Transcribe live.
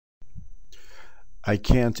I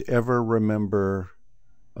can't ever remember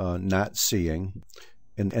not seeing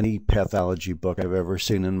in any pathology book I've ever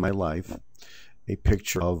seen in my life a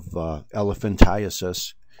picture of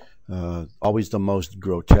elephantiasis, always the most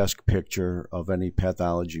grotesque picture of any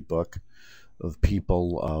pathology book of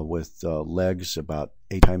people with legs about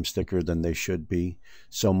 8 times thicker than they should be,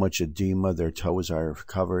 so much edema, their toes are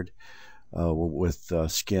covered with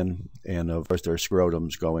skin, and of course their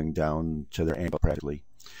scrotums going down to their ankle practically.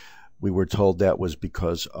 We were told that was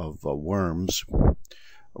because of worms,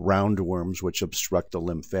 roundworms, which obstruct the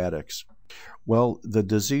lymphatics. Well, the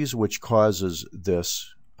disease which causes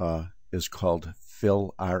this is called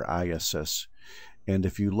filariasis. And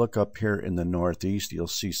if you look up here in the northeast, you'll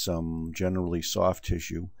see some generally soft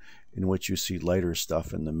tissue in which you see lighter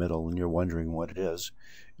stuff in the middle, and you're wondering what it is.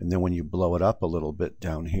 And then when you blow it up a little bit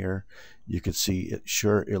down here, you could see it.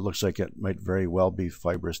 Sure, it looks like it might very well be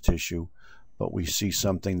fibrous tissue, but we see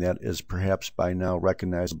something that is perhaps by now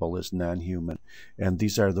recognizable as non-human. And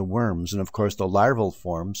these are the worms. And of course, the larval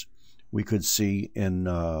forms we could see in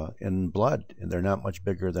blood, and they're not much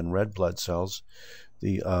bigger than red blood cells.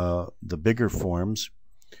 The bigger forms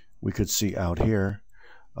we could see out here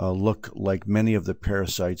look like many of the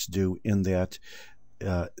parasites do, in that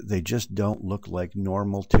they just don't look like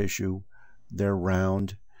normal tissue. They're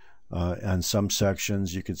round. On some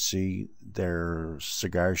sections you could see they're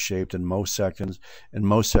cigar shaped. In most sections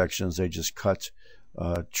they just cut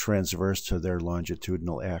transverse to their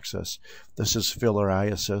longitudinal axis. This is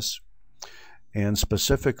filariasis, and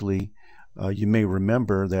specifically you may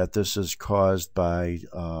remember that this is caused by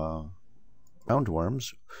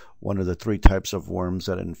roundworms, one of the 3 types of worms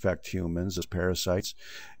that infect humans as parasites,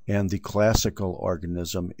 and the classical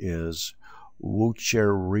organism is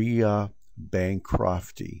Wuchereria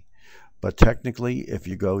bancrofti. But technically, if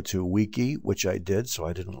you go to Wiki, which I did, so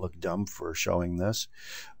I didn't look dumb for showing this,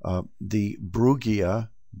 the Brugia,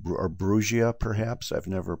 or Brugia perhaps, I've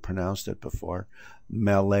never pronounced it before,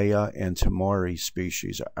 Malaya and Timori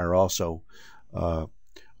species are also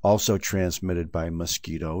transmitted by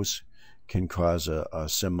mosquitoes, can cause a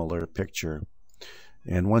similar picture.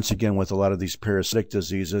 And once again, with a lot of these parasitic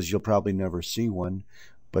diseases, you'll probably never see one,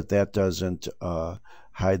 but that doesn't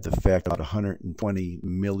hide the fact that about 120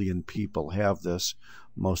 million people have this,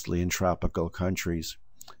 mostly in tropical countries.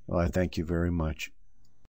 Well, I thank you very much.